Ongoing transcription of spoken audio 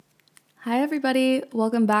Hi, everybody.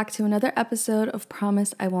 Welcome back to another episode of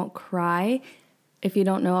Promise I Won't Cry. If you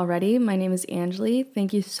don't know already, my name is Angeli.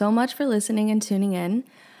 Thank you so much for listening and tuning in.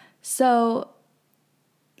 So,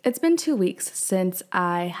 it's been 2 weeks since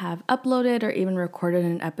I have uploaded or even recorded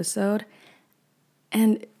an episode.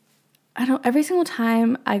 And every single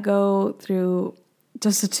time I go through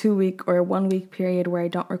just a 2-week or a 1-week period where I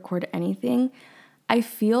don't record anything, I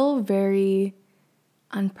feel very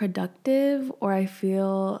unproductive, or I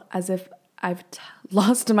feel as if I've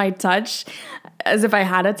lost my touch, as if I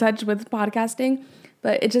had a touch with podcasting,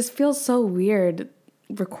 but it just feels so weird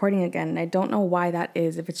recording again. And I don't know why that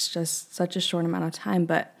is, if it's just such a short amount of time,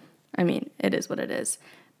 but I mean, it is what it is.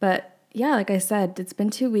 But yeah, like I said, it's been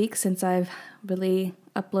 2 weeks since I've really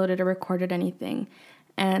uploaded or recorded anything.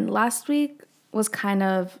 And last week was kind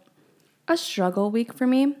of a struggle week for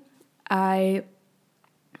me. I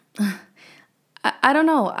don't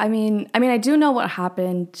know. I mean, I do know what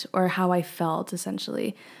happened or how I felt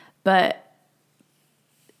essentially, but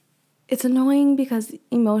it's annoying because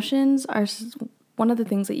emotions are one of the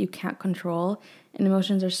things that you can't control, and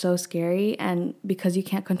emotions are so scary. And because you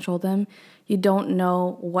can't control them, you don't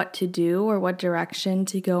know what to do or what direction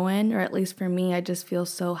to go in. Or at least for me, I just feel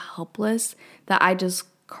so helpless that I just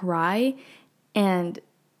cry. And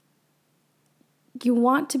you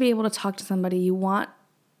want to be able to talk to somebody. You want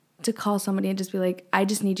to call somebody and just be like, I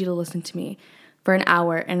just need you to listen to me for an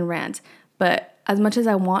hour and rant. But as much as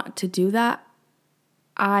I want to do that,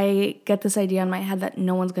 I get this idea in my head that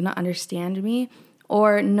no one's going to understand me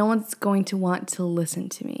or no one's going to want to listen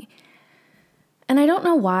to me. And I don't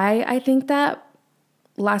know why I think that.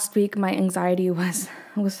 Last week, my anxiety was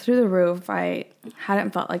through the roof. I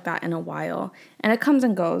hadn't felt like that in a while. And it comes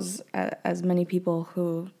and goes, as many people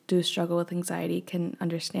who do struggle with anxiety can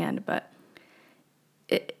understand. But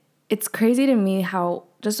it's crazy to me how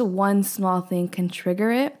just one small thing can trigger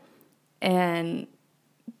it, and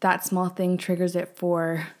that small thing triggers it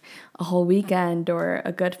for a whole weekend or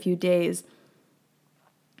a good few days.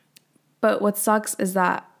 But what sucks is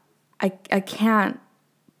that I can't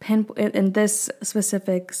pinpoint, in this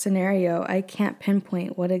specific scenario, I can't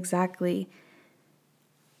pinpoint what exactly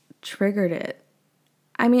triggered it.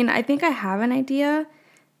 I mean, I think I have an idea,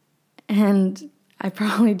 and I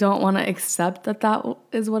probably don't want to accept that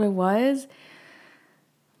is what it was,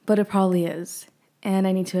 but it probably is. And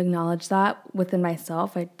I need to acknowledge that within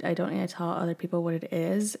myself. I don't need to tell other people what it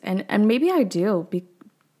is. And maybe I do,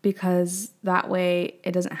 because that way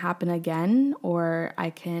it doesn't happen again, or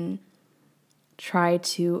I can try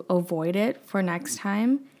to avoid it for next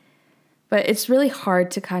time. But it's really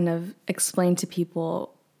hard to kind of explain to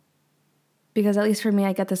people, because at least for me,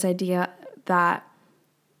 I get this idea that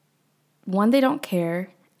one, they don't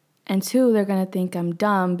care, and two, they're going to think I'm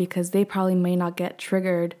dumb because they probably may not get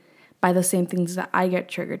triggered by the same things that I get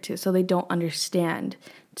triggered to, so they don't understand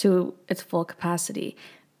to its full capacity.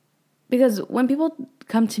 Because when people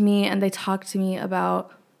come to me and they talk to me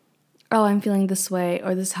about, oh, I'm feeling this way,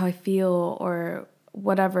 or this is how I feel, or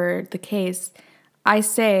whatever the case, I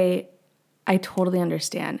say, I totally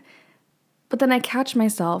understand. But then I catch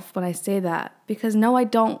myself when I say that, because no, I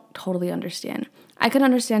don't totally understand. I can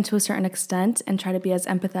understand to a certain extent and try to be as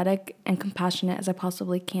empathetic and compassionate as I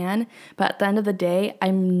possibly can. But at the end of the day,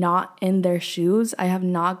 I'm not in their shoes. I have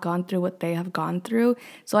not gone through what they have gone through.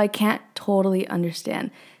 So I can't totally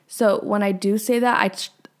understand. So when I do say that,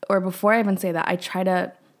 or before I even say that, I try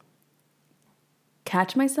to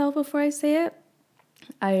catch myself before I say it.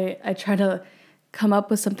 I try to come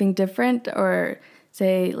up with something different, or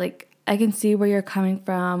say, like, I can see where you're coming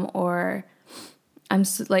from, or I'm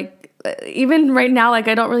even right now, like,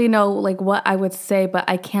 I don't really know like what I would say, but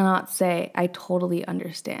I cannot say I totally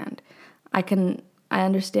understand. I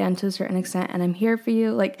understand to a certain extent, and I'm here for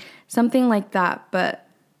you, like something like that. But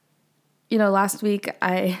last week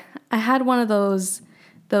I had one of those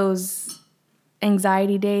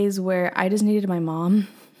anxiety days where I just needed my mom.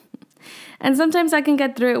 And sometimes I can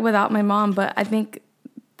get through it without my mom, but I think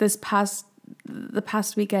the past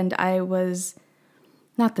weekend, I was,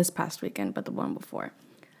 not this past weekend, but the one before,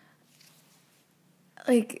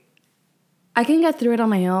 like, I can get through it on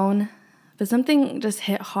my own, but something just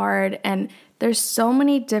hit hard, and there's so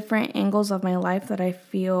many different angles of my life that I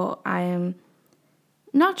feel I am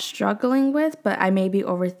not struggling with, but I may be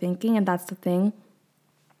overthinking, and that's the thing.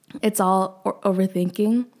 It's all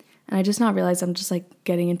overthinking, and I just not realized I'm just like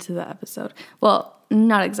getting into the episode. Well,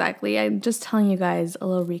 not exactly. I'm just telling you guys a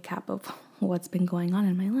little recap of what's been going on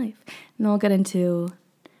in my life, and then we'll get into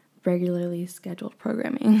regularly scheduled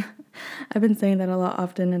programming. I've been saying that a lot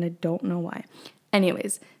often, and I don't know why.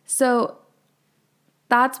 Anyways, so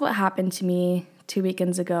that's what happened to me 2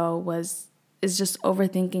 weekends ago. Was is just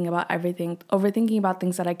overthinking about everything, overthinking about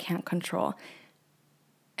things that I can't control.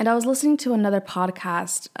 And I was listening to another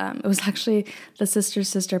podcast. It was actually the Sister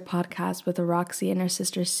Sister podcast with Roxy and her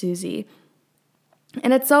sister Susie.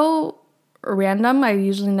 And it's so random. I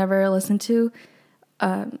usually never listen to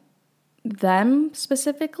them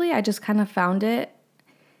specifically. I just kind of found it.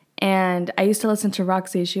 And I used to listen to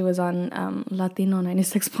Roxy. She was on Latino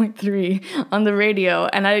 96.3 on the radio.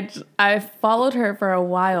 And I followed her for a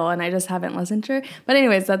while, and I just haven't listened to her. But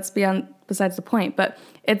anyways, that's besides the point. But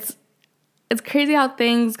it's crazy how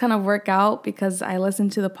things kind of work out, because I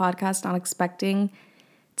listened to the podcast not expecting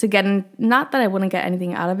to get not that I wouldn't get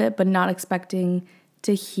anything out of it, but not expecting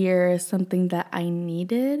to hear something that I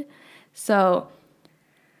needed. So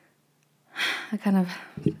I kind of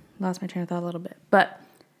lost my train of thought a little bit. But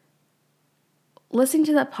listening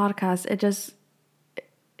to that podcast,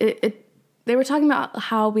 they were talking about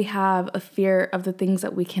how we have a fear of the things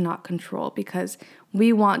that we cannot control, because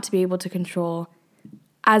we want to be able to control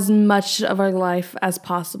as much of our life as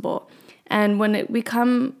possible. And when we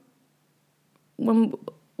come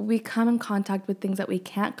in contact with things that we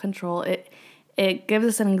can't control, it gives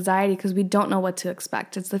us an anxiety because we don't know what to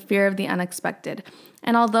expect. It's the fear of the unexpected.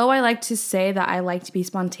 And although I like to say that I like to be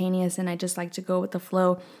spontaneous and I just like to go with the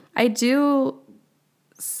flow, I do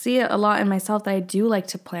see it a lot in myself that I do like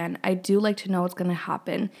to plan. I do like to know what's going to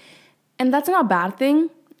happen. And that's not a bad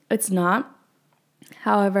thing. It's not.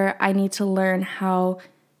 However, I need to learn how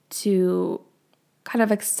to kind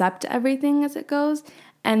of accept everything as it goes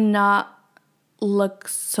and not look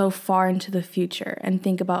so far into the future and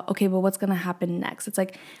think about, okay, well, what's going to happen next? It's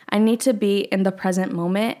like I need to be in the present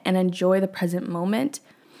moment and enjoy the present moment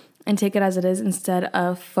and take it as it is instead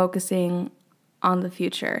of focusing on the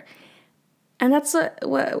future. And that's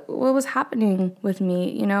what was happening with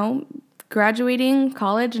me, you know. Graduating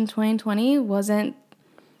college in 2020 wasn't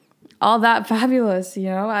all that fabulous, you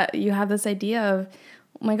know. You have this idea of,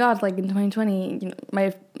 oh my God, like in 2020, you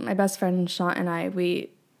know, my best friend Sean and I,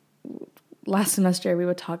 last semester we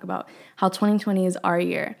would talk about how 2020 is our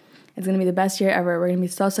year. It's going to be the best year ever. We're going to be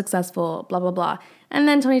so successful, blah, blah, blah. And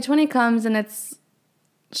then 2020 comes and it's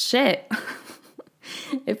shit.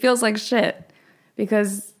 It feels like shit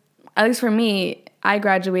because, at least for me, I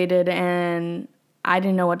graduated and I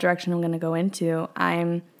didn't know what direction I'm going to go into.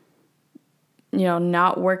 I'm, you know,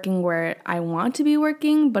 not working where I want to be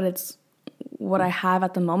working, but it's what I have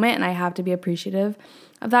at the moment, and I have to be appreciative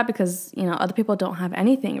of that because, you know, other people don't have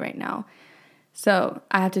anything right now. So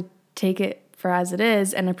I have to take it for as it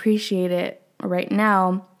is and appreciate it right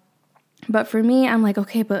now. But for me, I'm like,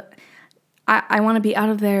 okay, but I want to be out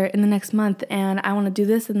of there in the next month, and I want to do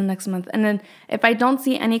this in the next month. And then if I don't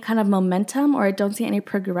see any kind of momentum or I don't see any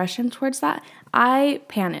progression towards that, I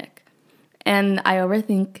panic and I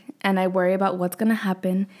overthink and I worry about what's going to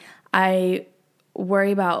happen. I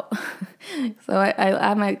worry about, so I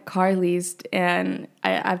have my car leased and I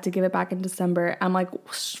have to give it back in December. I'm like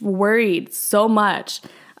worried so much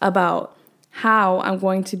about how I'm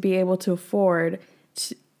going to be able to afford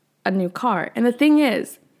a new car. And the thing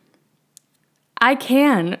is, I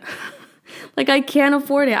can. Like, I can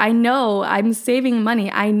afford it. I know I'm saving money.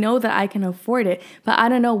 I know that I can afford it. But I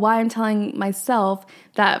don't know why I'm telling myself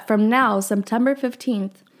that from now, September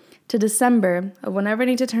 15th to December, of whenever I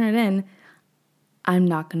need to turn it in, I'm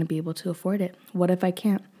not going to be able to afford it. What if I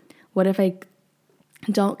can't? What if I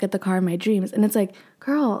don't get the car of my dreams? And it's like,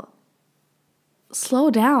 girl, slow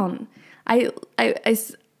down.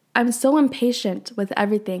 I'm so impatient with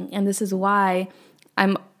everything. And this is why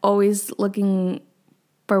I'm always looking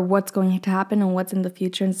for what's going to happen and what's in the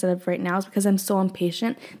future instead of right now, is because I'm so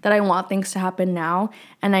impatient that I want things to happen now.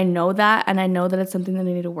 And I know that, and I know that it's something that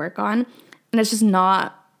I need to work on. And it's just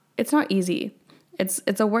not, it's not easy. It's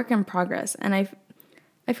a work in progress. And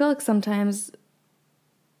I feel like sometimes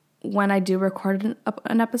when I do record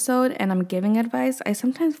an episode and I'm giving advice, I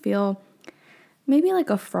sometimes feel maybe like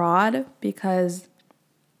a fraud, because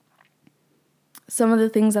some of the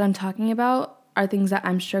things that I'm talking about are things that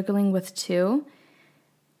I'm struggling with too.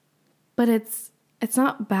 But it's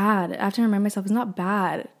not bad. I have to remind myself it's not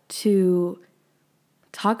bad to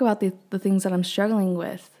talk about the things that I'm struggling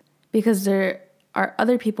with, because there are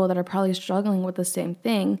other people that are probably struggling with the same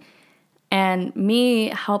thing. And me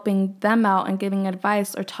helping them out and giving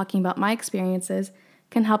advice or talking about my experiences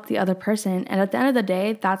can help the other person. And at the end of the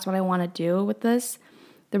day, that's what I want to do with this.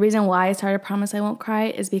 The reason why I started Promise I Won't Cry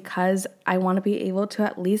is because I want to be able to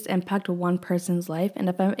at least impact one person's life. And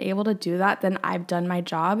if I'm able to do that, then I've done my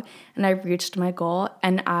job and I've reached my goal,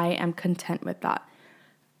 and I am content with that.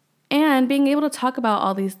 And being able to talk about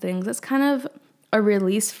all these things, it's kind of a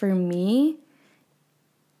release for me.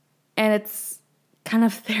 And it's kind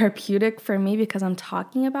of therapeutic for me because I'm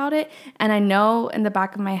talking about it. And I know in the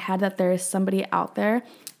back of my head that there is somebody out there.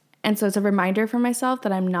 And so it's a reminder for myself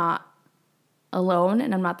that I'm not alone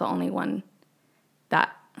and I'm not the only one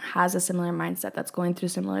that has a similar mindset, that's going through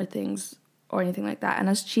similar things or anything like that. And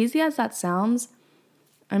as cheesy as that sounds,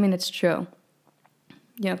 I mean, it's true.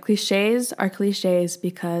 Cliches are cliches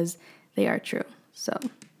because they are true. So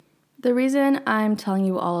the reason I'm telling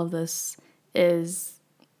you all of this is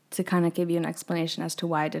to kind of give you an explanation as to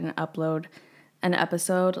why I didn't upload an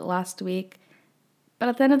episode last week. But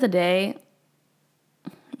at the end of the day,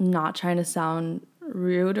 I'm not trying to sound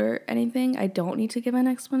rude or anything. I don't need to give an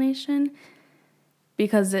explanation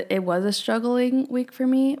because it was a struggling week for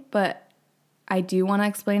me, but I do want to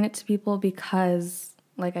explain it to people because,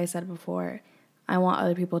 like I said before, I want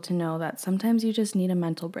other people to know that sometimes you just need a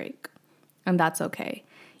mental break, and that's okay.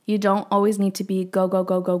 You don't always need to be go, go,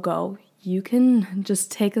 go, go, go. You can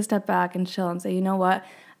just take a step back and chill and say, you know what?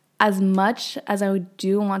 As much as I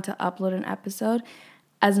do want to upload an episode,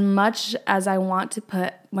 as much as I want to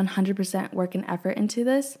put 100% work and effort into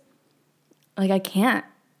this, like I can't.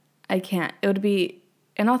 It would be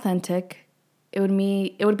inauthentic. It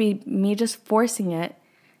would be me just forcing it,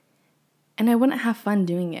 and I wouldn't have fun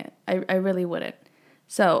doing it. I really wouldn't.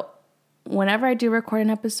 So whenever I do record an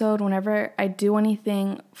episode, whenever I do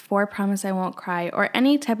anything for Promise I Won't Cry or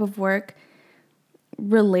any type of work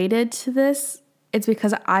related to this, it's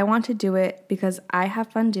because I want to do it, because I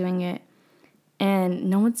have fun doing it, and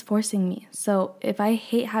no one's forcing me. So if I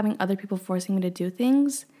hate having other people forcing me to do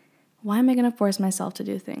things, why am I going to force myself to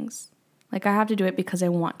do things? Like, I have to do it because I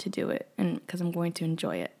want to do it and because I'm going to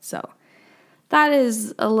enjoy it. So that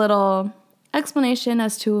is a little explanation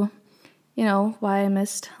as to why I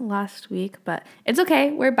missed last week, but it's okay.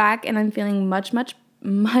 We're back and I'm feeling much, much,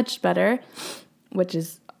 much better, which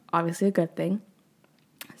is obviously a good thing.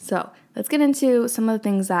 So let's get into some of the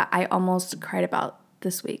things that I almost cried about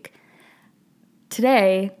this week.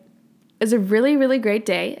 Today is a really, really great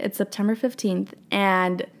day. It's September 15th,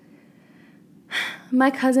 and my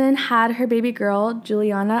cousin had her baby girl,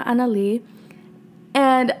 Juliana Annalie,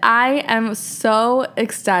 and I am so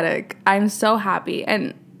ecstatic. I'm so happy,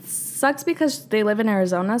 and sucks because they live in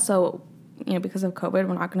Arizona, so because of COVID,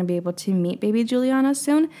 we're not going to be able to meet baby Juliana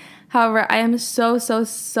soon. However, I am so, so,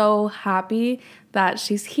 so happy that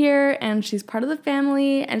she's here and she's part of the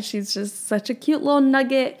family, and she's just such a cute little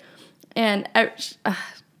nugget, and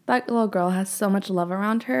that little girl has so much love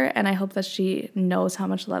around her, and I hope that she knows how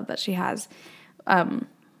much love that she has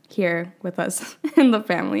here with us in the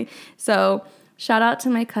family. So shout out to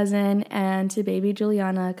my cousin and to baby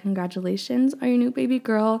Juliana. Congratulations on your new baby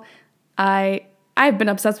girl. I've been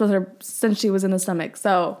obsessed with her since she was in the stomach,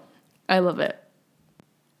 so I love it.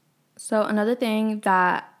 So another thing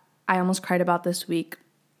that I almost cried about this week,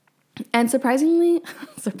 and surprisingly,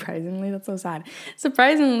 that's so sad.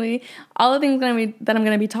 Surprisingly, all the things that I'm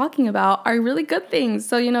gonna be talking about are really good things.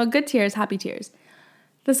 So good tears, happy tears.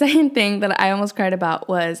 The second thing that I almost cried about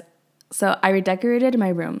was, so I redecorated my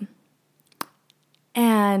room.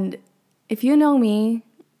 And if you know me,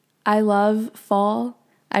 I love fall.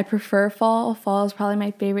 I prefer fall. Fall is probably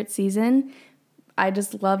my favorite season. I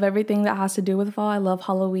just love everything that has to do with fall. I love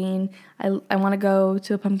Halloween. I want to go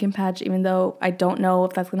to a pumpkin patch, even though I don't know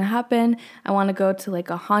if that's going to happen. I want to go to like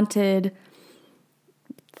a haunted,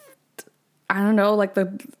 I don't know, like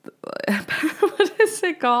the what is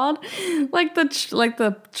it called? Like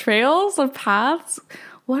the trails or paths.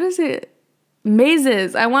 What is it?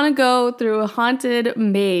 Mazes. I want to go through a haunted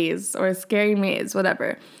maze or a scary maze,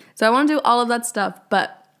 whatever. So I want to do all of that stuff.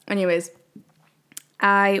 But anyways,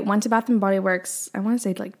 I went to Bath and Body Works, I want to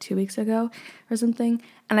say like 2 weeks ago or something,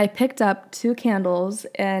 and I picked up 2 candles,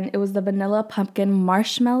 and it was the vanilla pumpkin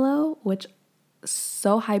marshmallow, which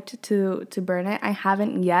so hyped to burn it. I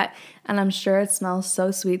haven't yet, and I'm sure it smells so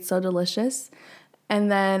sweet, so delicious.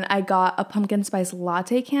 And then I got a pumpkin spice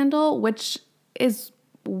latte candle, which is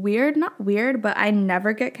weird, not weird, but I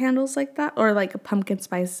never get candles like that, or like a pumpkin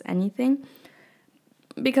spice anything,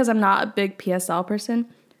 because I'm not a big PSL person.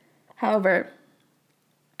 However,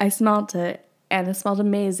 I smelled it, and it smelled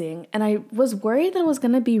amazing, and I was worried that it was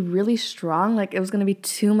going to be really strong, like it was going to be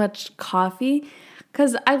too much coffee,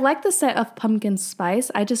 because I like the scent of pumpkin spice.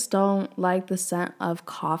 I just don't like the scent of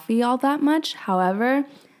coffee all that much. However,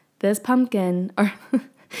 this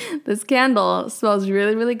this candle smells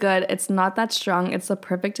really, really good. It's not that strong. It's the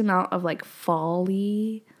perfect amount of like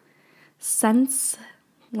fall-y scents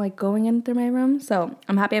like going in through my room. So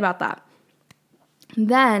I'm happy about that.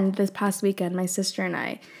 Then this past weekend, my sister and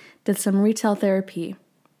I did some retail therapy.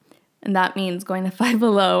 And that means going to Five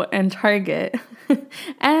Below and Target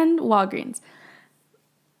and Walgreens.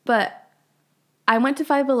 But I went to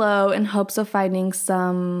Five Below in hopes of finding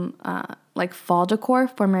some like fall decor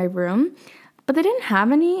for my room, but they didn't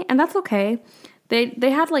have any, and that's okay.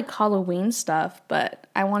 They had like Halloween stuff, but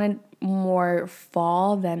I wanted more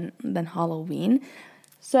fall than Halloween.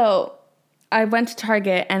 So I went to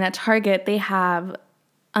Target, and at Target they have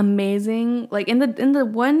amazing, like in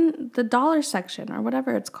the dollar section or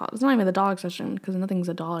whatever it's called. It's not even the dollar section because nothing's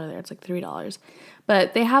a dollar there. It's like $3.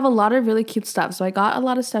 But they have a lot of really cute stuff. So I got a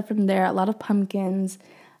lot of stuff from there, a lot of pumpkins.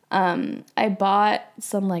 I bought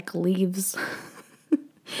some like leaves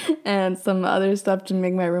and some other stuff to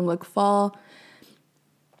make my room look fall.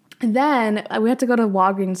 Then we had to go to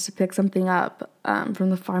Walgreens to pick something up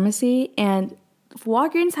from the pharmacy, and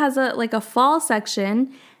Walgreens has a fall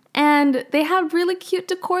section, and they have really cute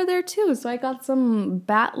decor there too. So I got some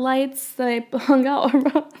bat lights that I hung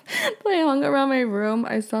around my room.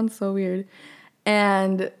 I sound so weird.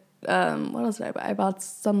 And what else did I buy? I bought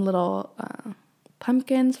some little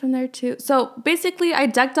pumpkins from there too. So basically, I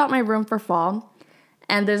decked out my room for fall,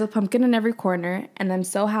 and there's a pumpkin in every corner, and I'm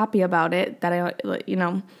so happy about it that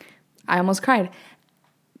I almost cried.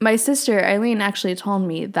 My sister, Eileen, actually told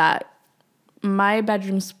me that my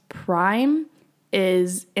bedroom's prime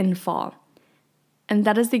is in fall. And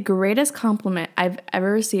that is the greatest compliment I've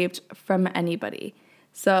ever received from anybody.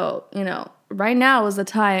 So, right now is the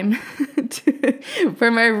time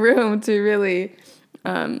for my room to really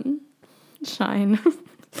shine.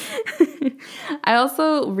 I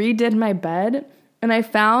also redid my bed, and I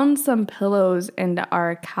found some pillows in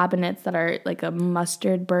our cabinets that are like a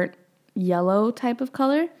mustard burnt yellow type of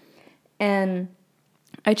color, and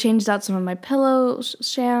I changed out some of my pillow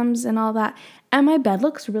shams and all that, and my bed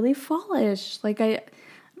looks really fallish. Like I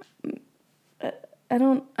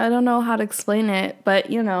don't know how to explain it, but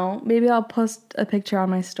maybe I'll post a picture on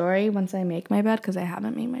my story once I make my bed, because I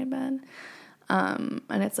haven't made my bed, and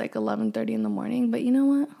it's like 11:30 in the morning. But you know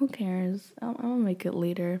what? Who cares? I'll make it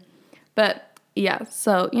later. But yeah,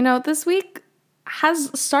 so this week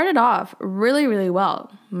has started off really, really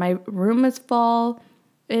well. My room is fall,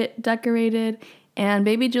 it decorated, and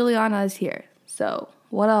baby Juliana is here. So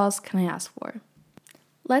what else can I ask for?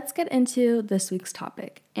 Let's get into this week's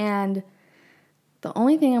topic. And the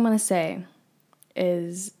only thing I'm going to say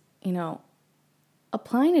is,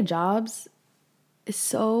 applying to jobs is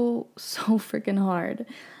so freaking hard.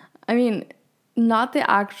 I mean, not the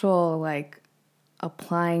actual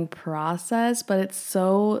applying process, but it's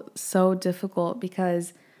so difficult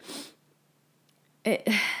because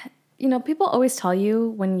people always tell you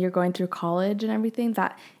when you're going through college and everything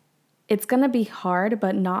that it's going to be hard,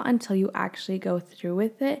 but not until you actually go through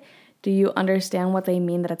with it do you understand what they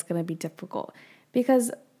mean that it's going to be difficult,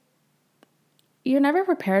 because you're never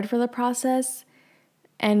prepared for the process,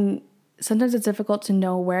 and sometimes it's difficult to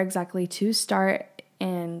know where exactly to start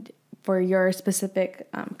and for your specific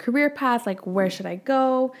career path, like where should I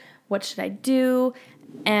go, what should I do.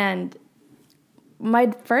 And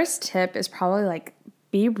my first tip is probably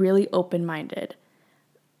be really open-minded.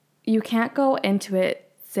 You can't go into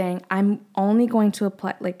it saying I'm only going to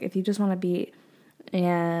apply, if you just want to be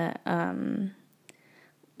a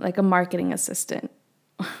marketing assistant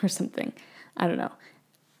or something, I don't know.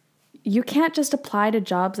 You can't just apply to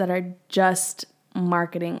jobs that are just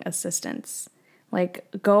marketing assistants.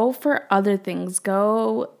 Go for other things.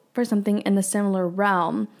 Go for something in a similar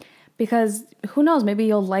realm, because who knows, maybe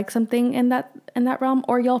you'll like something in that realm,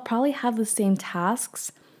 or you'll probably have the same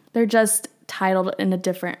tasks. They're just titled in a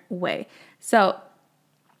different way. So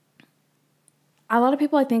a lot of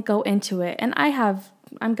people, I think, go into it, and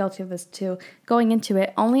I'm guilty of this too, going into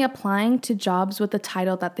it only applying to jobs with the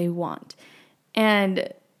title that they want.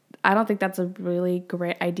 And I don't think that's a really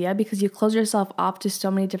great idea, because you close yourself off to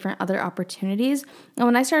so many different other opportunities. And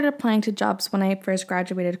when I started applying to jobs when I first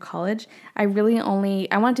graduated college, I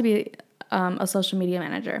wanted to be a social media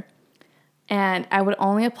manager. And I would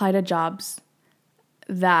only apply to jobs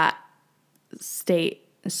that state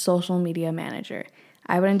social media manager.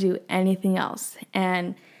 I wouldn't do anything else.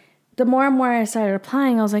 And the more and more I started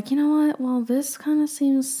applying, I was like, you know what? Well, this kind of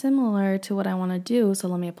seems similar to what I want to do, so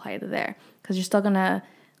let me apply to there. Because you're still going to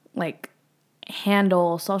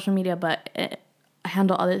handle social media, but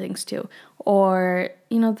handle other things too. Or,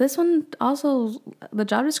 this one also, the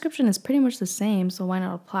job description is pretty much the same, so why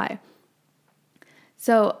not apply?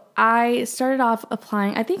 So I started off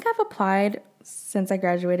applying. I think I've applied since I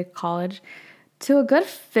graduated college to a good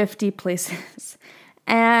 50 places.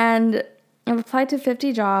 And I've applied to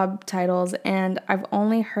 50 job titles, and I've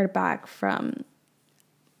only heard back from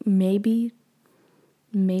maybe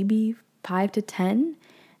 5 to 10.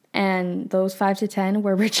 And those 5 to 10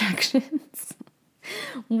 were rejections.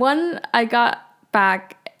 One I got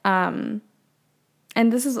back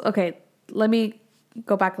and this is, okay, let me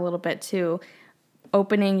go back a little bit to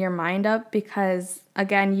opening your mind up, because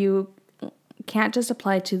again, you can't just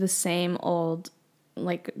apply to the same old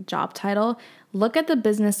like job title. Look at the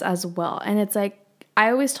business as well. And it's like, I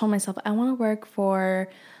always told myself, I want to work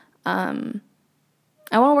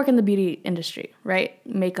in the beauty industry, right?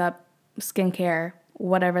 Makeup, skincare,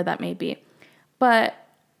 whatever that may be. But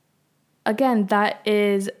again, that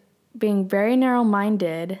is being very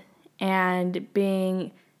narrow-minded and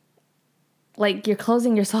being like, you're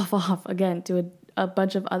closing yourself off again to a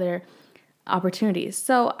bunch of other opportunities.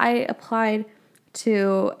 So I applied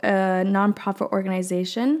to a nonprofit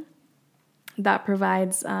organization that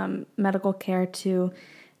provides medical care to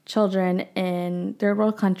children in third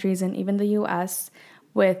world countries and even the US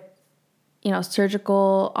with,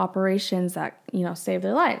 surgical operations that, save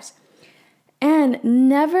their lives. And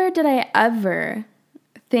never did I ever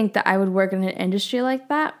think that I would work in an industry like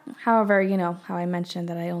that. However, how I mentioned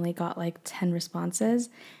that I only got like 10 responses,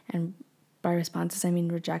 and by responses, I mean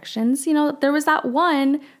rejections. There was that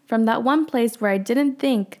one from that one place where I didn't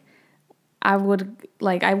think I would,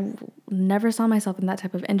 I never saw myself in that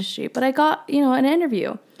type of industry. But I got, an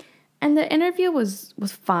interview. And the interview was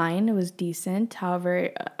fine. It was decent. However,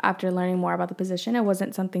 after learning more about the position, it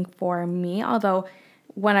wasn't something for me. Although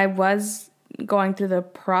when I was going through the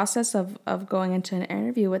process of going into an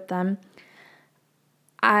interview with them,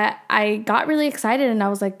 I got really excited, and I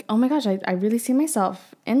was like, oh my gosh, I really see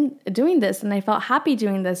myself in doing this. And I felt happy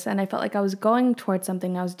doing this. And I felt like I was going towards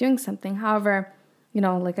something. I was doing something. However,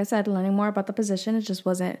 like I said, learning more about the position, it just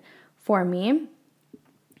wasn't for me.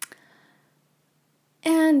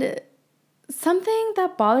 And something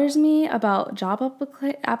that bothers me about job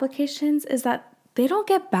applications is that they don't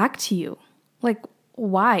get back to you. Like,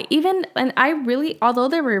 why? Although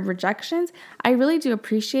there were rejections, I really do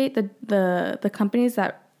appreciate the companies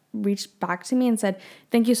that reached back to me and said,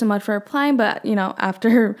 thank you so much for applying, but,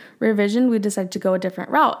 after revision, we decided to go a different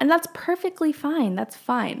route. And that's perfectly fine. That's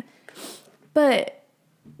fine. But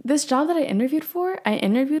this job that I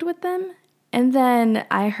interviewed with them, and then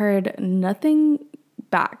I heard nothing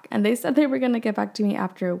back, and they said they were going to get back to me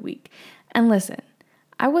after a week. And listen,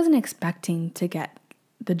 I wasn't expecting to get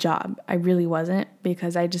the job. I really wasn't,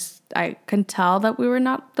 because I can tell that we were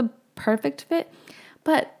not the perfect fit.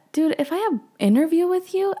 But dude, if I have interview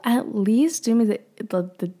with you, at least do me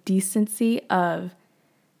the decency of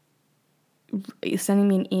sending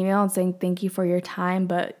me an email and saying thank you for your time,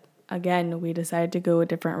 but again, we decided to go a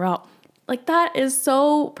different route. Like, that is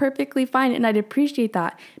so perfectly fine, and I'd appreciate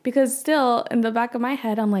that, because still in the back of my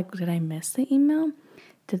head, I'm like, did I miss the email?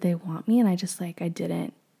 Did they want me? And I just I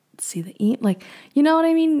didn't see the email. Like, you know what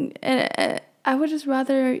I mean? I would just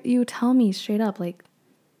rather you tell me straight up, like,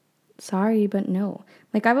 sorry, but no.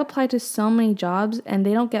 Like, I've applied to so many jobs and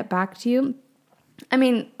they don't get back to you. I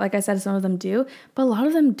mean, like I said, some of them do, but a lot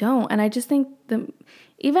of them don't. And I just think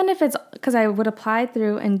even if it's, because I would apply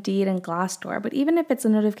through Indeed and Glassdoor, but even if it's a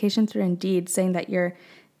notification through Indeed saying that your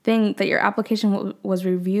application was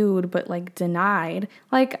reviewed but denied,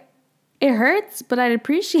 it hurts, but I'd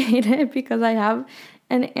appreciate it because I have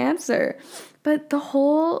an answer. But the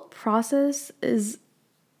whole process is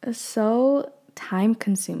so time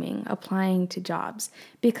consuming, applying to jobs,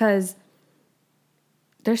 because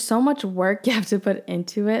there's so much work you have to put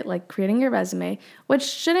into it, like creating your resume, which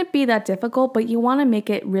shouldn't be that difficult, but you want to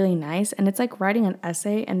make it really nice. And it's like writing an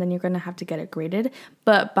essay, and then you're going to have to get it graded,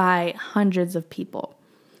 but by hundreds of people.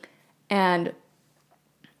 And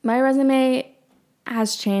my resume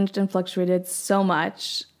has changed and fluctuated so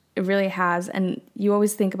much. It really has. And you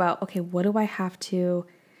always think about, okay, what do I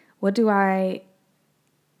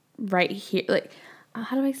write here? Like,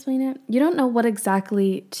 how do I explain it? You don't know what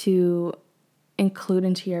exactly to include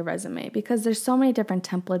into your resume, because there's so many different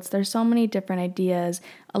templates. There's so many different ideas.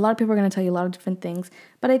 A lot of people are going to tell you a lot of different things.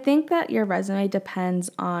 But I think that your resume depends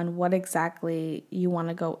on what exactly you want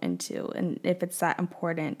to go into, and if it's that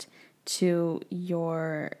important to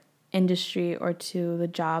your industry or to the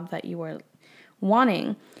job that you are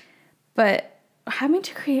wanting. But having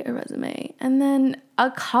to create a resume and then a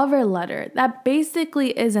cover letter that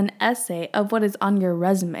basically is an essay of what is on your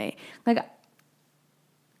resume. Like,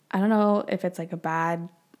 I don't know if it's like a bad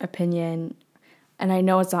opinion, and I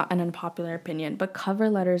know it's not an unpopular opinion, but cover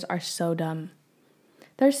letters are so dumb.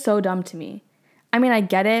 They're so dumb to me. I mean, I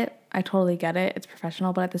get it. I totally get it. It's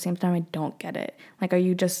professional, but at the same time, I don't get it. Like, are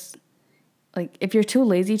you just, like, if you're too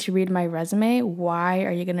lazy to read my resume, why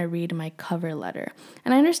are you going to read my cover letter?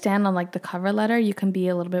 And I understand on, like, the cover letter, you can be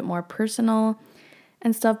a little bit more personal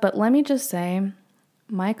and stuff, but let me just say,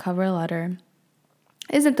 my cover letter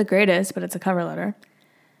isn't the greatest, but it's a cover letter.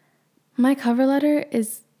 My cover letter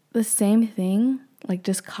is the same thing like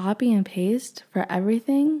just copy and paste for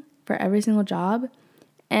everything, for every single job.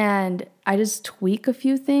 And I just tweak a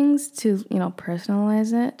few things to,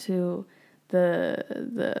 personalize it to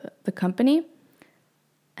the company.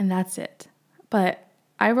 And that's it. But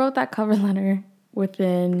I wrote that cover letter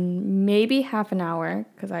within maybe half an hour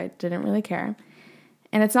because I didn't really care.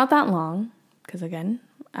 And it's not that long because, again,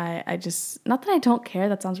 I just, not that I don't care,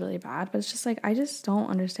 that sounds really bad, but it's just like, I just don't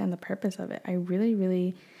understand the purpose of it. I really,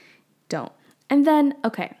 really don't. And then,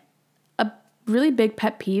 okay, a really big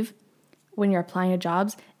pet peeve when you're applying to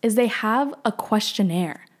jobs is they have a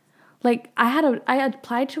questionnaire. Like I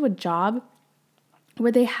applied to a job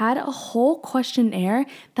where they had a whole questionnaire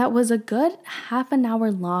that was a good half an hour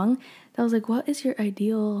long. That was like, what is your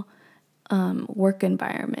ideal work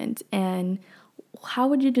environment? And how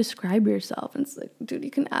would you describe yourself? And it's like, dude,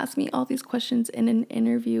 you can ask me all these questions in an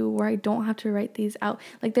interview where I don't have to write these out.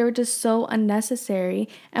 Like, they were just so unnecessary.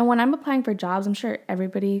 And when I'm applying for jobs, I'm sure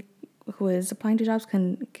everybody who is applying to jobs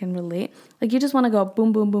can relate. Like, you just want to go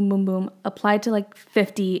boom, boom, boom, boom, boom, apply to like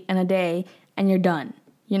 50 in a day and you're done,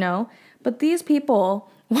 But these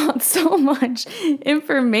people want so much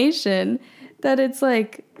information that it's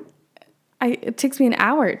like, it takes me an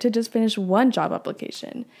hour to just finish one job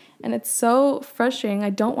application. And it's so frustrating. I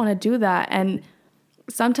don't want to do that. And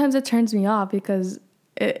sometimes it turns me off because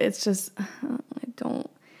it's just, I don't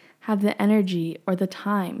have the energy or the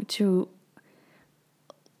time to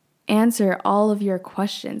answer all of your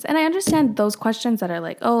questions. And I understand those questions that are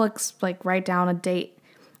like, like write down a date,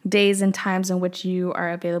 days and times in which you are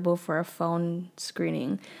available for a phone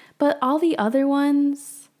screening. But all the other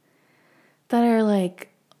ones that are like,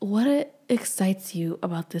 what excites you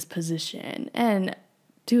about this position? And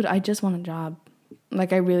dude, I just want a job.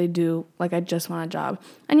 Like, I really do. Like, I just want a job.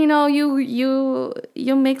 And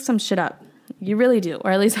you make some shit up. You really do,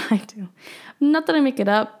 or at least I do. Not that I make it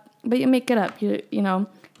up, but you make it up.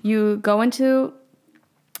 You go into,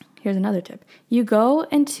 here's another tip. You go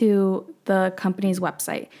into the company's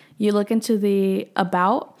website. You look into the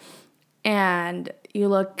about, and you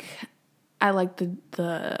look at like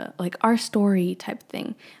the like our story type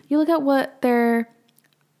thing. You look at what their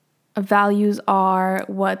values are,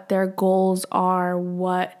 what their goals are,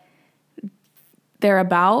 what they're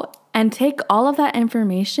about, and take all of that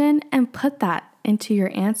information and put that into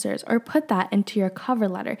your answers or put that into your cover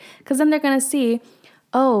letter. Because then they're going to see,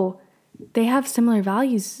 oh, they have similar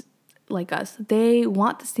values like us. They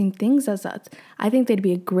want the same things as us. I think they'd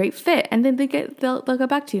be a great fit. And then they'll go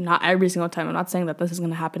back to you. Not every single time. I'm not saying that this is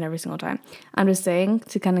going to happen every single time. I'm just saying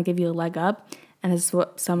to kind of give you a leg up. And this is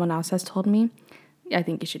what someone else has told me. I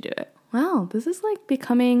think you should do it. Wow, this is like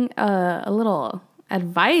becoming a little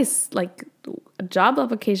advice, like job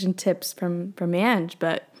application tips from Ange.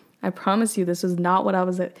 But I promise you, this was not what I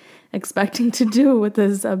was expecting to do with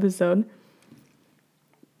this episode.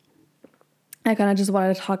 I kind of just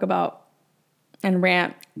wanted to talk about and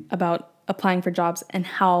rant about applying for jobs and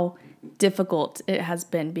how difficult it has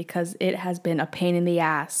been, because it has been a pain in the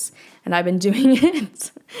ass, and I've been doing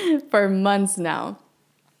it for months now.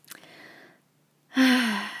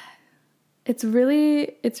 It's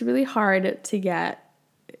really hard to get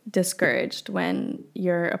discouraged when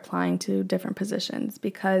you're applying to different positions,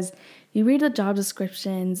 because you read the job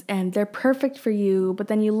descriptions and they're perfect for you, but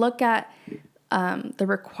then you look at the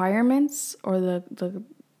requirements or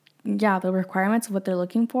the requirements of what they're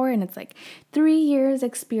looking for, and it's like 3 years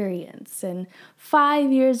experience and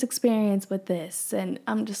 5 years experience with this, and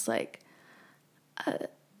I'm just like,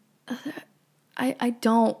 I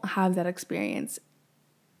don't have that experience.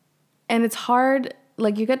 And it's hard,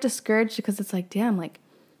 like, you get discouraged because it's like, damn, like,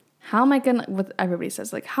 how am I gonna, what everybody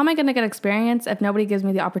says, like, how am I gonna get experience if nobody gives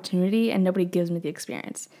me the opportunity and nobody gives me the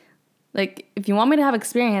experience? Like, if you want me to have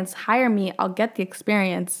experience, hire me, I'll get the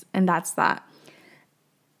experience, and that's that.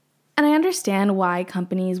 And I understand why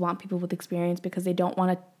companies want people with experience, because they don't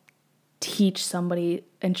want to teach somebody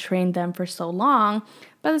and train them for so long.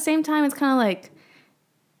 But at the same time, it's kind of like,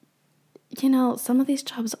 some of these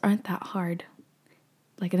jobs aren't that hard.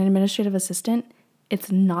 Like an administrative assistant,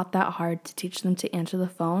 it's not that hard to teach them to answer the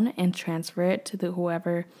phone and transfer it to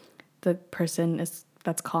whoever the person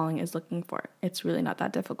that's calling is looking for. It's really not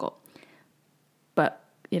that difficult. But,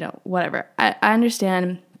 whatever. I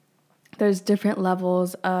understand there's different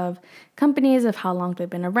levels of companies, of how long they've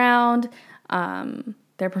been around,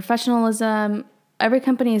 their professionalism. Every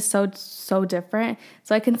company is so different.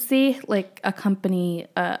 So I can see like a company,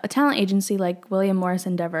 a talent agency like William Morris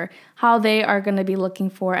Endeavor, how they are going to be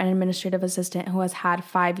looking for an administrative assistant who has had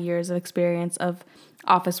 5 years of experience of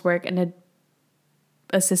office work and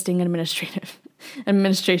assisting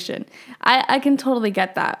administration. I can totally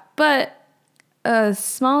get that. But a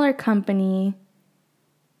smaller company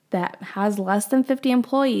that has less than 50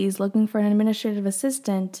 employees looking for an administrative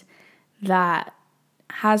assistant that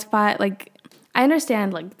has five, like, I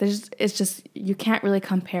understand, like, it's just, you can't really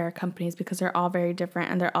compare companies because they're all very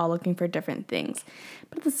different and they're all looking for different things.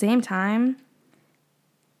 But at the same time,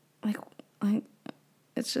 like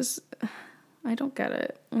it's just, I don't get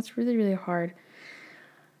it. It's really, really hard.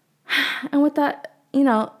 And with that,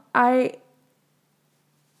 I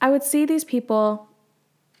would see these people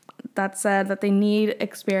that said that they need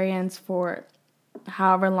experience for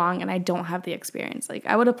however long, and I don't have the experience. Like,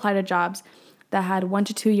 I would apply to jobs that had 1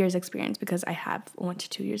 to 2 years experience because I have 1 to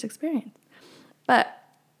 2 years experience. But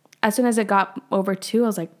as soon as it got over 2, I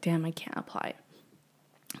was like, damn, I can't apply.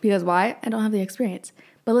 Because why? I don't have the experience.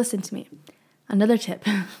 But listen to me. Another tip.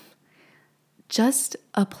 Just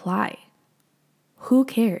apply. Who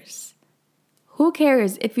cares? Who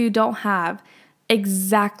cares if you don't have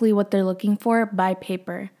exactly what they're looking for by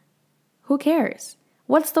paper? Who cares?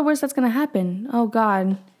 What's the worst that's going to happen? Oh,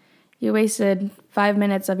 God, you wasted 5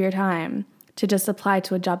 minutes of your time to just apply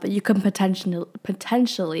to a job that you can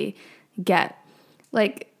potentially get.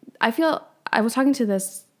 Like, I feel, I was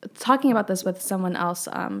talking about this with someone else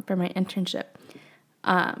for my internship.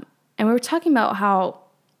 And we were talking about how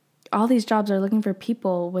all these jobs are looking for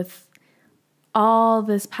people with all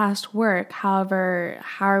this past work. However,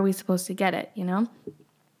 how are we supposed to get it,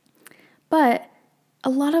 But a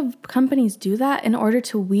lot of companies do that in order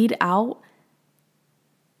to weed out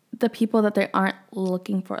the people that they aren't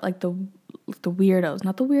looking for, like the weirdos.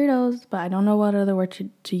 Not the weirdos, but I don't know what other word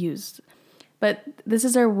to use. But this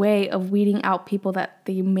is their way of weeding out people that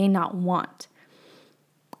they may not want.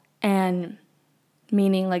 And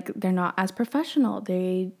meaning, like, they're not as professional.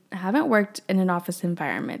 They haven't worked in an office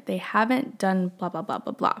environment. They haven't done blah, blah, blah,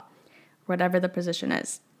 blah, blah, whatever the position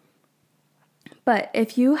is. But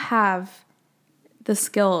if you have the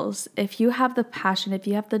skills, if you have the passion, if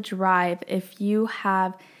you have the drive, if you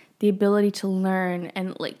have the ability to learn,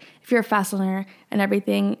 and like if you're a fast learner and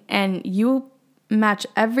everything, and you match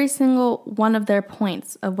every single one of their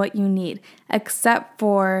points of what you need, except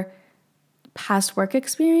for past work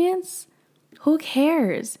experience, who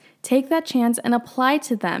cares? Take that chance and apply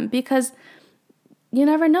to them, because you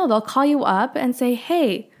never know. They'll call you up and say,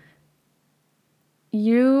 hey,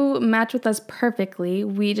 you match with us perfectly.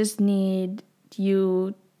 We just need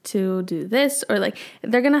you to do this, or like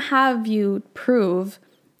they're gonna have you prove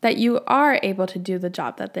that you are able to do the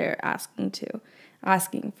job that they're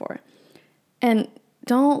asking for. And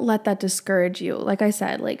don't let that discourage you. Like I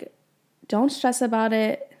said, like, don't stress about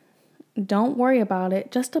it. Don't worry about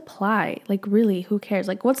it. Just apply. Like, really, who cares?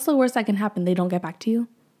 Like, what's the worst that can happen? They don't get back to you.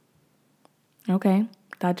 Okay,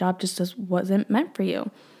 that job just wasn't meant for you.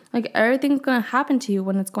 Like, everything's gonna happen to you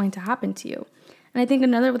when it's going to happen to you. And I think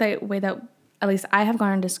another way that at least I have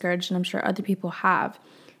gotten discouraged, and I'm sure other people have,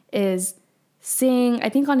 is seeing, I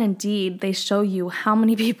think on Indeed, they show you how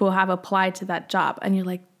many people have applied to that job. And you're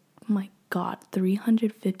like, oh my God,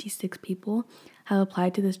 356 people have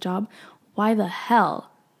applied to this job. Why the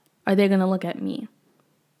hell are they going to look at me?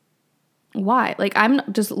 Why? Like, I'm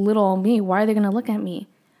just little old me. Why are they going to look at me?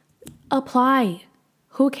 Apply.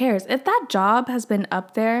 Who cares? If that job has been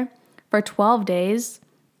up there for 12 days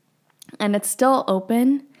and it's still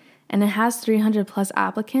open and it has 300 plus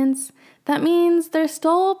applicants, that means they're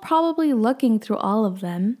still probably looking through all of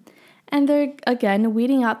them, and they're, again,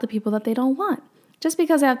 weeding out the people that they don't want. Just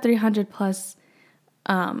because they have 300 plus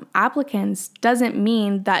applicants doesn't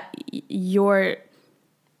mean that you're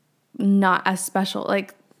not as special.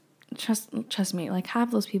 Like, trust me, like,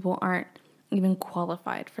 half those people aren't even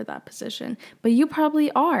qualified for that position, but you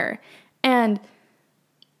probably are. And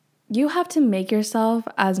you have to make yourself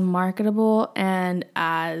as marketable and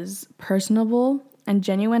as personable and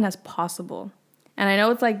genuine as possible. And I know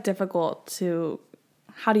it's like difficult to,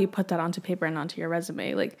 how do you put that onto paper and onto your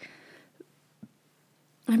resume? Like,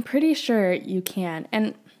 I'm pretty sure you can.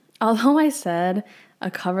 And although I said a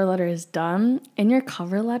cover letter is dumb, in your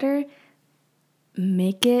cover letter,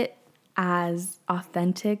 make it as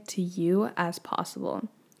authentic to you as possible.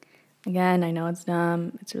 Again, I know it's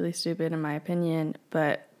dumb. It's really stupid in my opinion,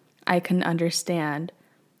 but I can understand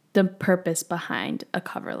the purpose behind a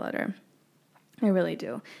cover letter. I really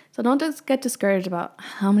do. So don't just get discouraged about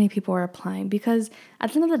how many people are applying, because at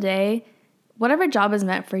the end of the day, whatever job is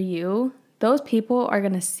meant for you, those people are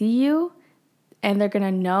going to see you and they're going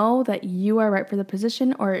to know that you are right for the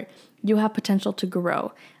position or you have potential to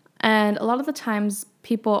grow. And a lot of the times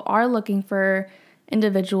people are looking for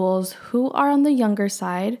individuals who are on the younger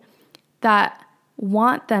side that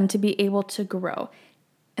want them to be able to grow.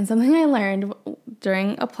 And something I learned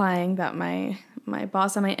during applying that my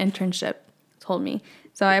boss at my internship told me.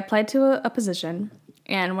 So I applied to a position,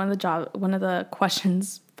 And one of the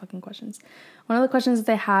questions that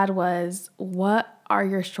they had was, what are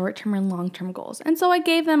your short-term and long-term goals? And so I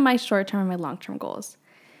gave them my short-term and my long-term goals.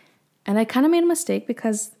 And I kind of made a mistake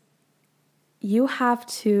because you have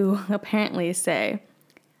to apparently say,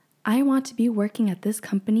 I want to be working at this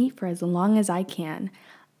company for as long as I can.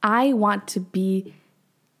 I want to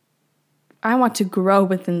grow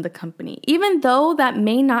within the company. Even though that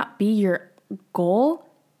may not be your goal,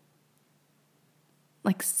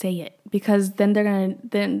 like, say it, because then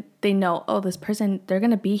they know, oh, this person, they're going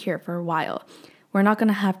to be here for a while. We're not going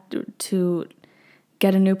to have to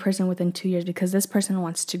get a new person within 2 years because this person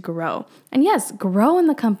wants to grow. And yes, grow in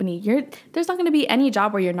the company. There's not going to be any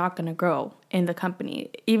job where you're not going to grow in the company,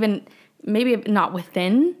 even maybe not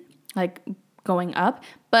within, like, going up,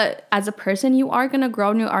 but as a person, you are going to grow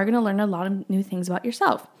and you are going to learn a lot of new things about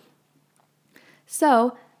yourself.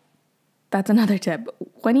 So that's another tip.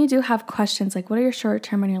 When you do have questions like, what are your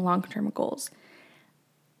short-term and your long-term goals?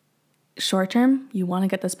 Short-term, you want to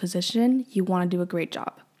get this position, you want to do a great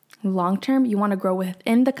job. Long-term, you want to grow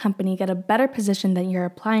within the company, get a better position than you're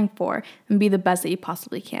applying for, and be the best that you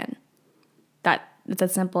possibly can. It's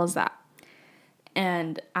as simple as that.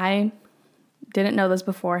 And I didn't know this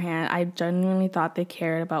beforehand. I genuinely thought they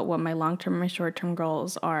cared about what my long-term and my short-term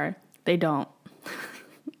goals are. They don't.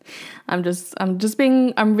 I'm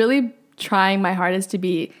really trying my hardest to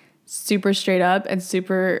be super straight up and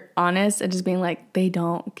super honest and just being like, they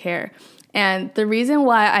don't care. And the reason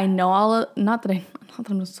why I know not that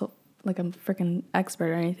I'm so like I'm a freaking expert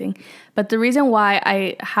or anything, but the reason why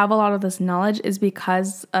I have a lot of this knowledge is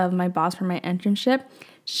because of my boss for my internship.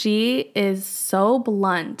 She is so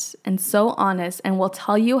blunt and so honest and will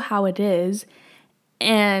tell you how it is.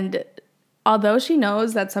 And although she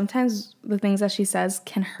knows that sometimes the things that she says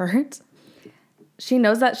can hurt, she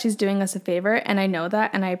knows that she's doing us a favor, and I know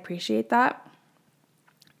that, and I appreciate that.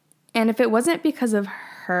 And if it wasn't because of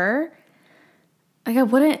her, like, I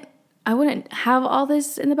wouldn't have all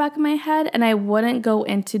this in the back of my head, and I wouldn't go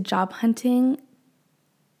into job hunting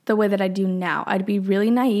the way that I do now. I'd be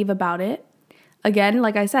really naive about it. Again,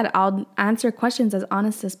 like I said, I'll answer questions as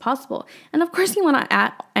honest as possible. And of course you want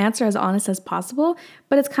to answer as honest as possible,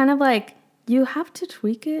 but it's kind of like you have to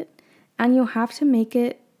tweak it and you have to make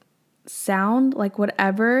it sound like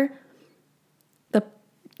whatever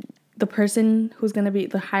the person who's going to be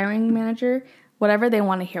the hiring manager, whatever they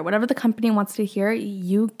want to hear, whatever the company wants to hear,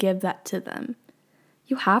 you give that to them.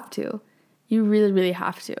 You have to. You really, really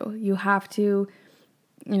have to. You have to,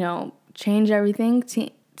 change everything to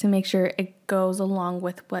make sure it goes along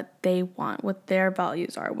with what they want, what their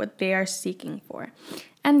values are, what they are seeking for.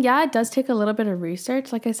 And yeah, it does take a little bit of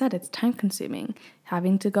research. Like I said, it's time consuming.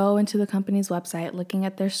 Having to go into the company's website, looking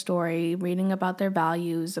at their story, reading about their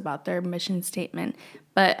values, about their mission statement.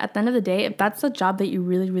 But at the end of the day, if that's a job that you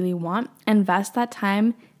really, really want, invest that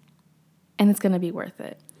time and it's going to be worth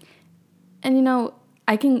it. And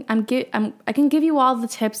I can give you all the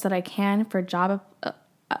tips that I can for job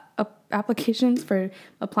applications, for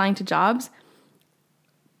applying to jobs.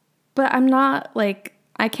 But I'm not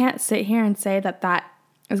I can't sit here and say that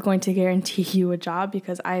is going to guarantee you a job,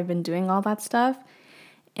 because I've been doing all that stuff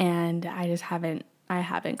and I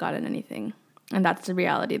haven't gotten anything. And that's the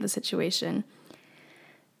reality of the situation.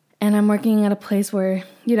 And I'm working at a place where,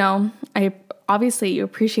 obviously you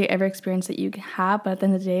appreciate every experience that you have, but at the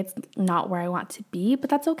end of the day, it's not where I want to be, but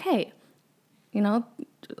that's okay.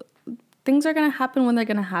 Things are going to happen when they're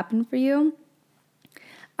going to happen for you.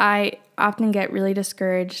 I often get really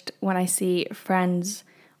discouraged when I see friends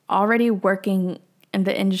already working in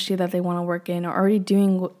the industry that they want to work in, or already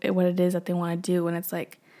doing what it is that they want to do. And it's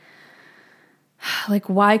like,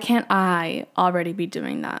 why can't I already be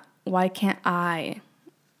doing that? Why can't I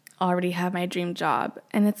already have my dream job?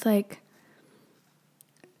 And it's like,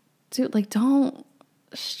 dude, don't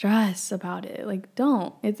stress about it.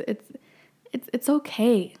 Don't. It's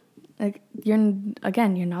okay. You're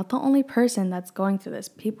not the only person that's going through this.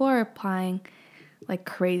 People are applying like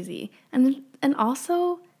crazy. And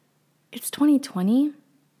also, it's 2020.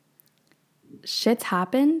 Shit's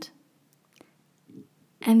happened.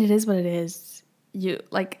 And it is what it is.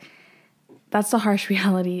 That's the harsh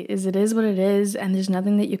reality, is it is what it is, and there's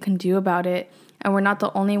nothing that you can do about it. And we're not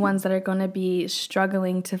the only ones that are going to be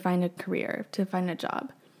struggling to find a career, to find a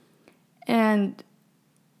job. And,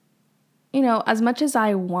 as much as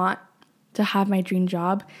I want to have my dream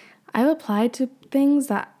job, I've applied to things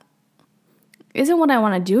that isn't what I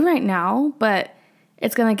want to do right now, but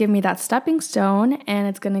it's going to give me that stepping stone, and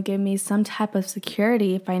it's going to give me some type of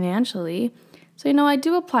security financially. So, I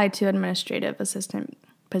do apply to administrative assistant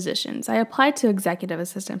positions. I applied to executive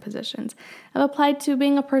assistant positions. I've applied to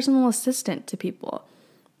being a personal assistant to people.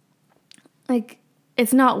 like,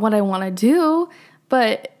 it's not what I want to do,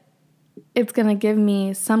 but it's going to give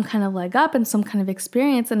me some kind of leg up and some kind of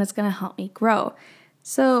experience, and it's going to help me grow.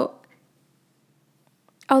 So,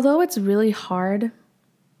 although it's really hard,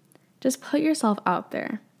 just put yourself out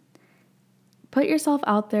there. Put yourself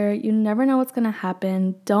out there. You never know what's going to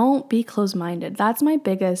happen. Don't be closed-minded. That's my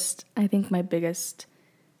biggest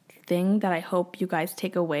thing that I hope you guys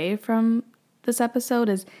take away from this episode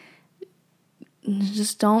is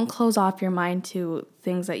just don't close off your mind to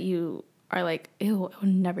things that you are like, ew, I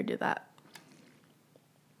would never do that.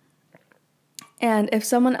 And if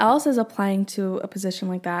someone else is applying to a position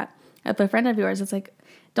like that, if a friend of yours, it's like,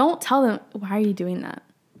 don't tell them, why are you doing that?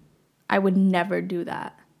 I would never do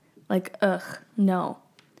that. Like, ugh, no.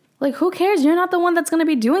 Like, who cares? You're not the one that's going to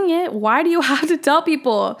be doing it. Why do you have to tell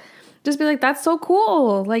people? Just be like, that's so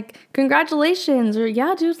cool. Like, congratulations. Or,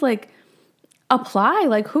 yeah, dude, like, apply.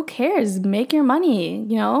 Like, who cares? Make your money,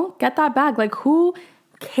 get that bag. Like, who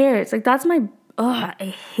cares? Like, that's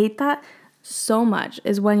I hate that so much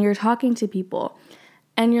is when you're talking to people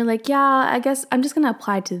and you're like, yeah, I guess I'm just going to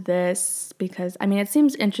apply to this because, it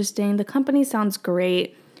seems interesting. The company sounds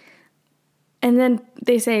great. And then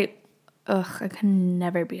they say, ugh, I can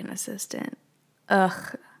never be an assistant.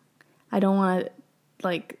 Ugh, I don't want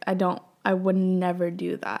to, I would never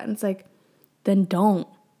do that. And it's like, then don't.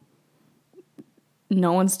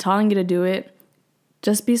 No one's telling you to do it.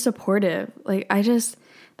 Just be supportive. Like,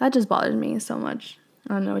 that just bothers me so much.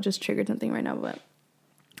 I don't know, it just triggered something right now, but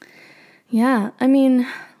yeah,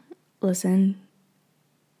 listen,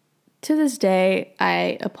 to this day,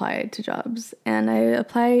 I apply to jobs and I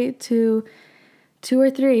apply to 2 or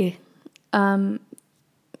 3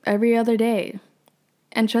 every other day.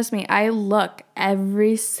 And trust me, I look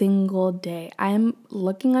every single day. I'm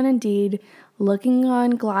looking on Indeed, looking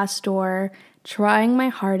on Glassdoor, trying my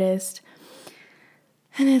hardest.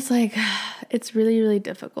 And it's like, it's really, really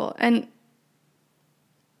difficult. And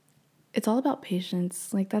it's all about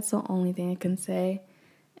patience. Like, that's the only thing I can say.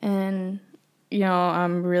 And,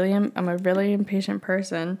 I'm a really impatient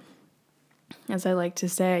person, as I like to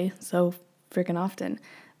say so freaking often.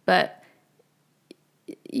 But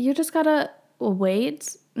you just gotta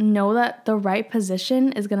wait. Know that the right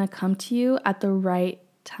position is gonna come to you at the right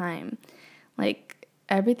time. Like,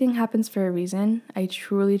 everything happens for a reason. I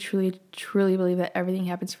truly, truly, truly believe that everything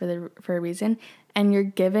happens for a reason. And you're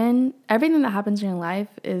given, everything that happens in your life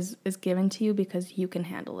is given to you because you can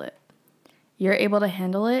handle it. You're able to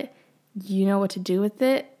handle it. You know what to do with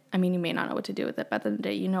it. You may not know what to do with it, but at the end of the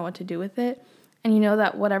day, you know what to do with it. And you know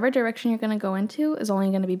that whatever direction you're going to go into is only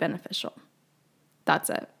going to be beneficial. That's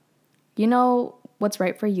it. You know what's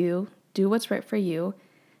right for you. Do what's right for you.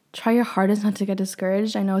 Try your hardest not to get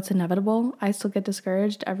discouraged. I know it's inevitable. I still get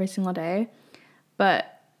discouraged every single day.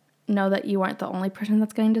 But know that you aren't the only person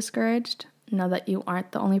that's getting discouraged. Know that you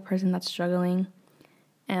aren't the only person that's struggling.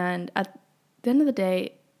 And at the end of the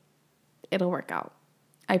day, it'll work out.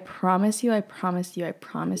 I promise you, I promise you, I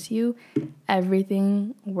promise you,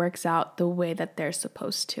 everything works out the way that they're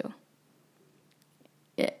supposed to.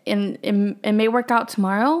 It may work out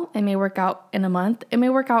tomorrow. It may work out in a month. It may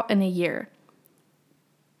work out in a year.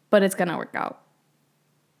 But it's going to work out.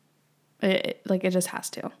 It just has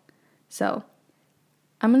to. So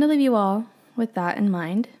I'm going to leave you all with that in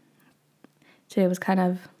mind. Today was kind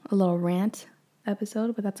of a little rant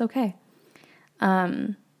episode, but that's okay.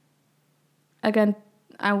 Again,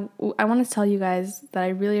 I want to tell you guys that I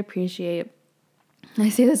really appreciate, I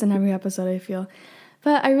say this in every episode I feel,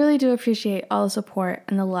 but I really do appreciate all the support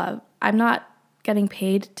and the love. I'm not getting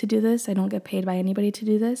paid to do this. I don't get paid by anybody to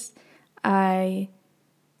do this. I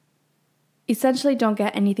essentially don't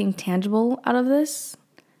get anything tangible out of this.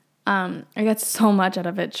 I get so much out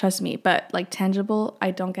of it, trust me, but like tangible,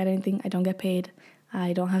 I don't get anything. I don't get paid.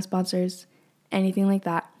 I don't have sponsors, anything like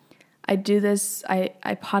that. I do this, I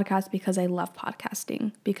podcast because I love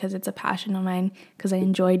podcasting, because it's a passion of mine, because I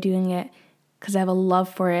enjoy doing it, because I have a love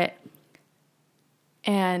for it.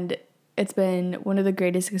 And it's been one of the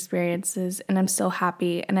greatest experiences, and I'm so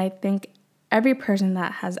happy. And I think every person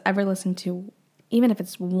that has ever listened to, even if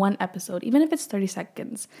it's one episode, even if it's 30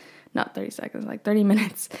 seconds, not 30 seconds, like 30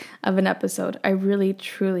 minutes of an episode, I really,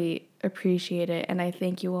 truly appreciate it. And I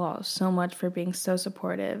thank you all so much for being so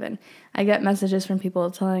supportive. And I get messages from people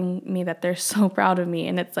telling me that they're so proud of me.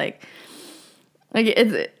 And it's like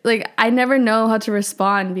I never know how to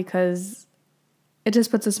respond, because it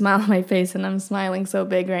just puts a smile on my face, and I'm smiling so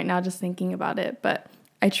big right now just thinking about it. But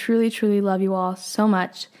I truly, truly love you all so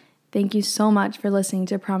much. Thank you so much for listening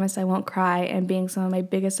to Promise I Won't Cry and being some of my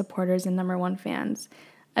biggest supporters and #1 fans.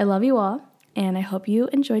 I love you all, and I hope you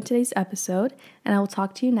enjoyed today's episode, and I will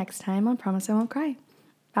talk to you next time on Promise I Won't Cry.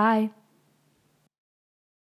 Bye.